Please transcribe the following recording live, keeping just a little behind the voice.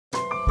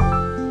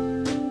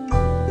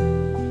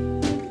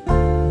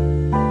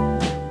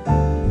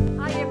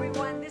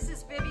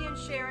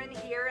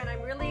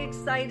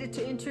excited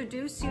to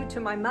introduce you to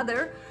my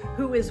mother,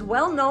 who is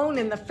well known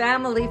in the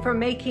family for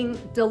making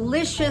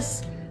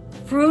delicious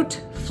fruit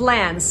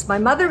flans. My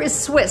mother is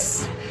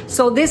Swiss,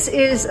 so this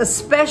is a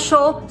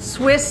special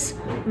Swiss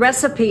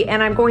recipe,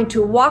 and I'm going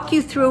to walk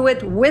you through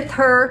it with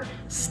her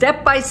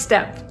step by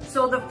step.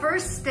 So the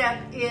first step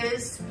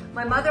is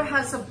my mother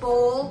has a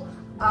bowl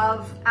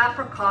of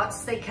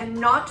apricots. They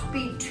cannot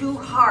be too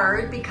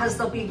hard because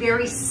they'll be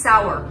very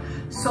sour.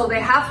 So they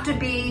have to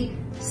be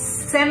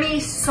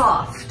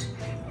semi-soft.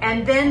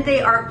 And then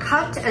they are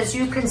cut, as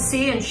you can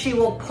see, and she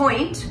will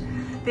point.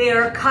 They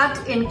are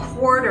cut in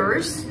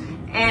quarters,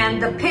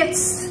 and the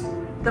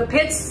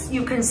pits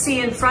you can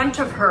see in front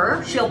of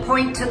her. She'll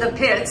point to the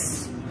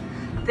pits.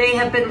 They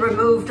have been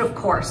removed, of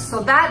course.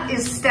 So that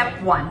is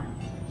step one.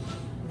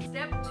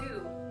 Step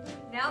two,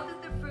 now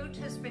that the fruit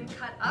has been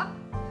cut up,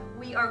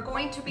 we are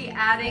going to be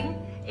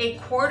adding a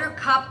 1/4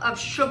 cup of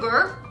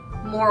sugar,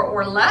 more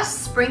or less.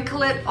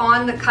 Sprinkle it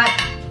on the cut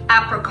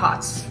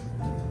apricots.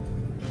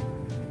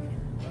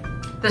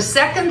 The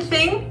second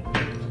thing,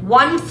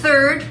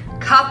 1/3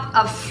 cup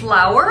of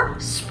flour.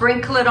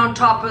 Sprinkle it on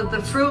top of the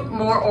fruit,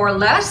 more or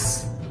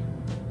less,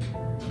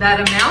 that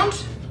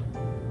amount.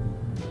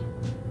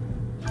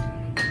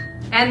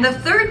 And the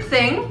third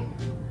thing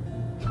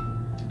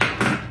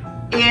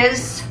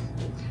is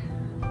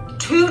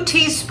 2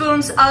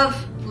 teaspoons of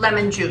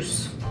lemon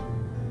juice.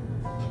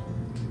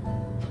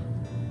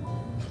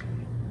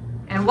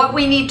 And what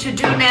we need to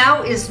do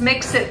now is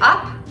mix it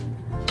up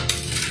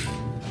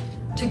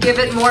to give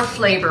it more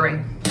flavoring.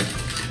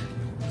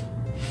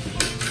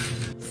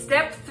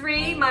 Step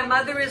 3, my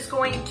mother is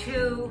going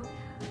to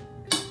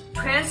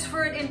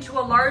transfer it into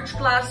a large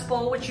glass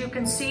bowl, which you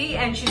can see,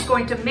 and she's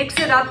going to mix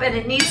it up, and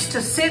it needs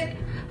to sit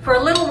for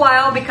a little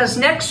while because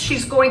next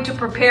she's going to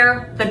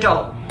prepare the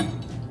dough.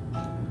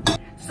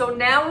 So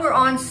now we're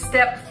on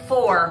step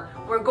 4.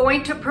 We're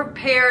going to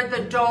prepare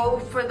the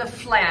dough for the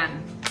flan.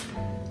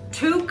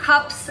 2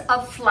 cups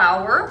of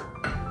flour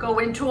go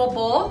into a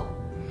bowl.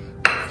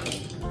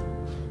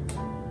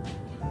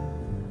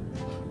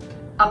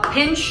 A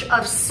pinch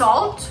of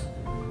salt.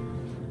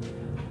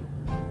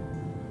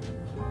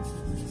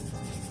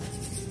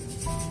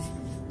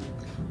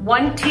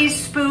 1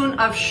 teaspoon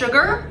of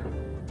sugar.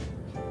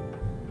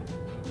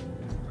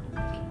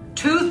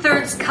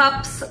 2/3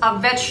 cups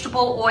of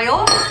vegetable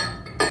oil.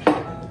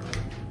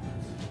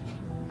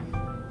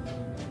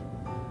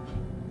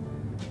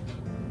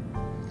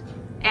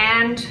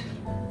 And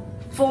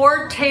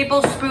 4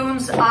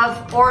 tablespoons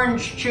of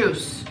orange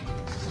juice.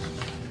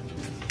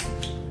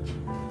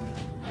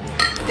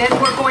 Then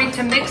we're going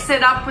to mix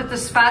it up with the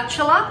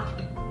spatula.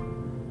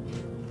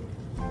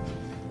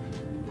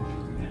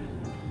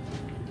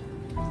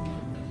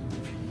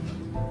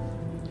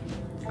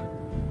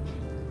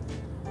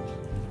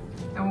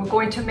 And we're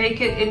going to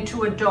make it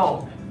into a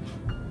dough.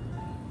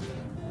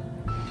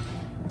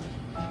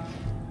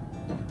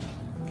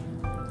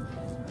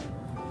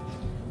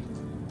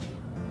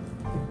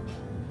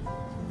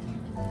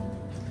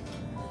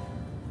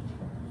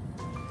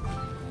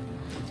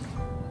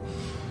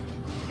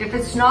 If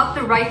it's not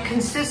the right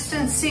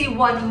consistency,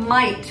 one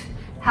might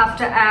have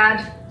to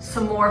add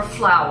some more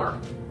flour.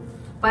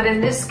 But in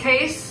this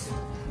case,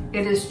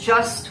 it is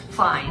just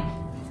fine.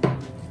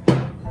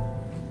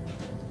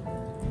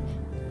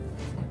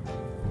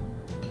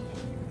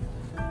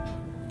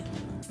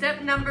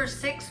 Step number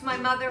 6, my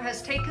mother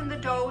has taken the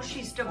dough,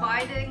 she's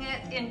dividing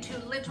it into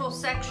little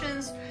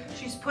sections.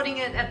 She's putting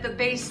it at the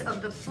base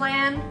of the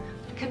flan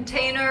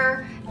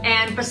container,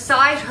 and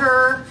beside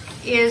her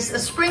is a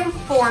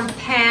spring-form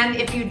pan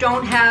if you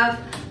don't have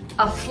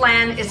a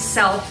flan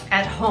itself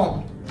at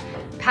home.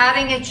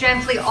 Patting it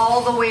gently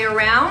all the way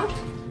around,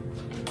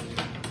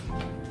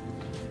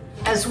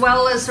 as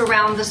well as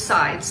around the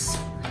sides.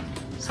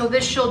 So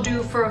this she'll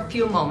do for a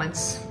few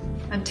moments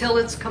until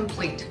it's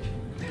complete.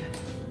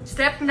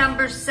 Step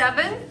number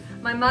 7,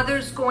 my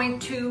mother's going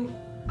to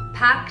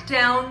pack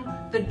down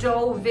the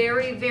dough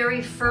very,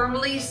 very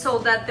firmly so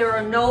that there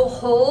are no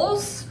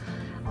holes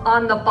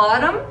on the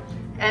bottom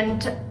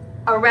and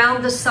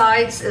around the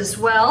sides as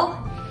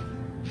well.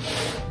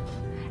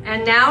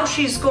 And now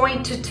she's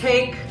going to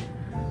take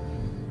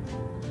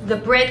the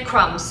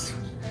breadcrumbs.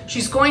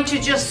 She's going to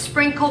just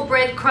sprinkle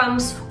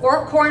breadcrumbs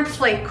or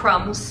cornflake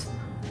crumbs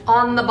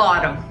on the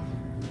bottom.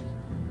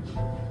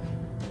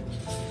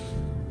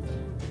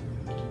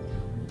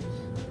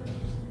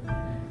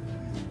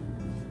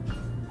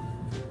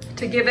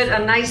 To give it a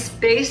nice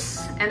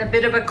base and a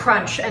bit of a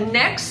crunch. And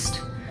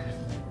next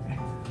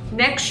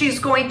she's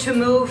going to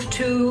move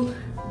to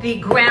the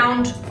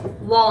ground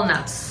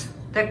walnuts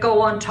that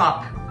go on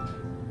top.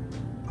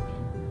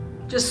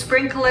 Just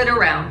sprinkle it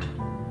around.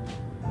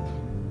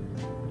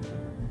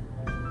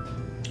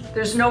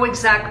 There's no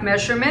exact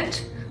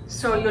measurement,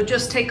 so you'll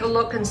just take a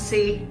look and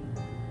see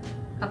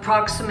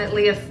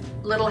approximately a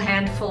little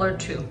handful or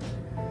 2.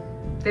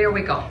 There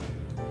we go.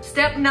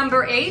 Step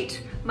number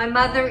 8, my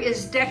mother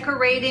is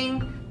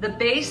decorating the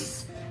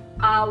base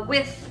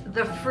with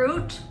the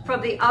fruit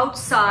from the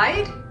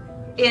outside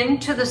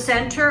into the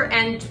center.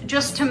 And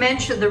just to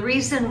mention, the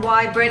reason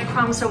why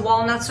breadcrumbs and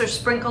walnuts are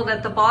sprinkled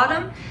at the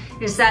bottom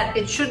is that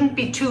it shouldn't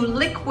be too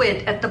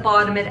liquid at the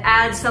bottom. It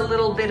adds a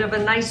little bit of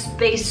a nice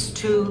base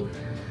to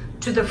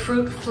the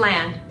fruit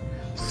flan.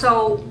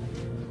 So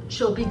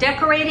she'll be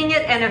decorating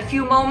it, and in a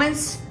few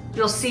moments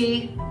you'll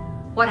see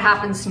what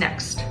happens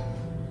next.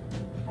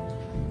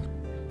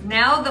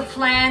 Now the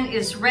flan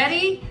is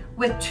ready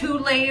with 2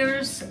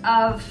 layers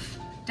of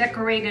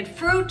decorated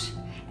fruit,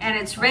 and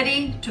it's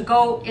ready to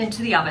go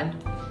into the oven.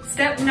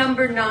 Step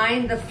number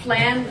 9, the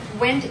flan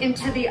went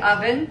into the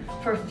oven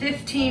for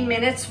 15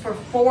 minutes for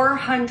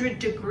 400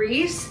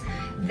 degrees,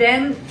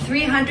 then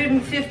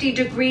 350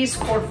 degrees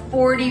for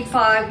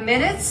 45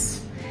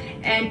 minutes,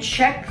 and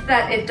check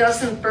that it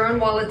doesn't burn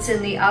while it's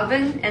in the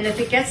oven. And if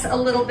it gets a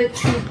little bit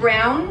too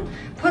brown,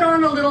 put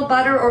on a little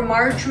butter or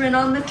margarine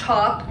on the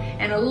top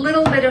and a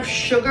little bit of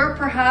sugar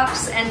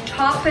perhaps, and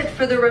top it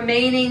for the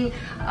remaining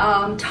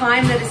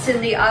time that it's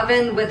in the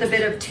oven with a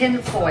bit of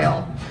tin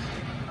foil.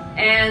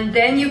 And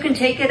then you can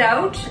take it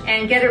out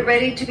and get it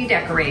ready to be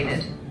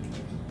decorated.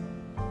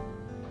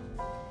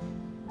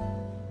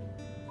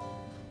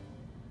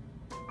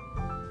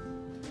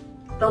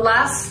 The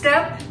last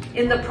step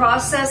in the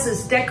process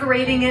is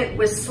decorating it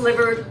with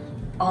slivered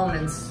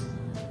almonds.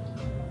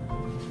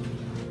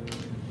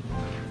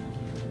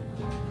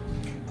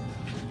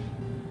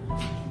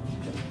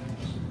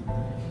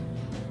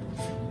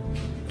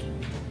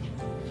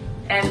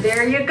 And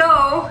there you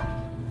go.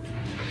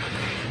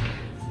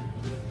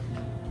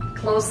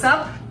 Close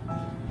up.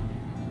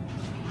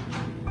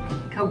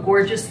 Look how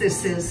gorgeous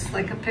this is,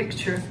 like a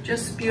picture.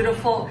 Just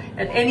beautiful.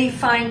 At any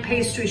fine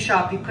pastry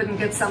shop, you couldn't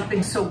get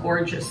something so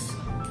gorgeous.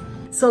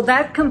 So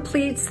that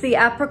completes the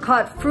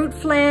apricot fruit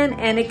flan,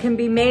 and it can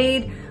be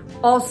made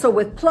also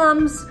with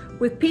plums,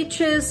 with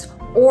peaches,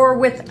 or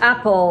with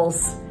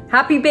apples.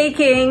 Happy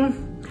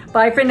baking.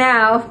 Bye for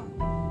now.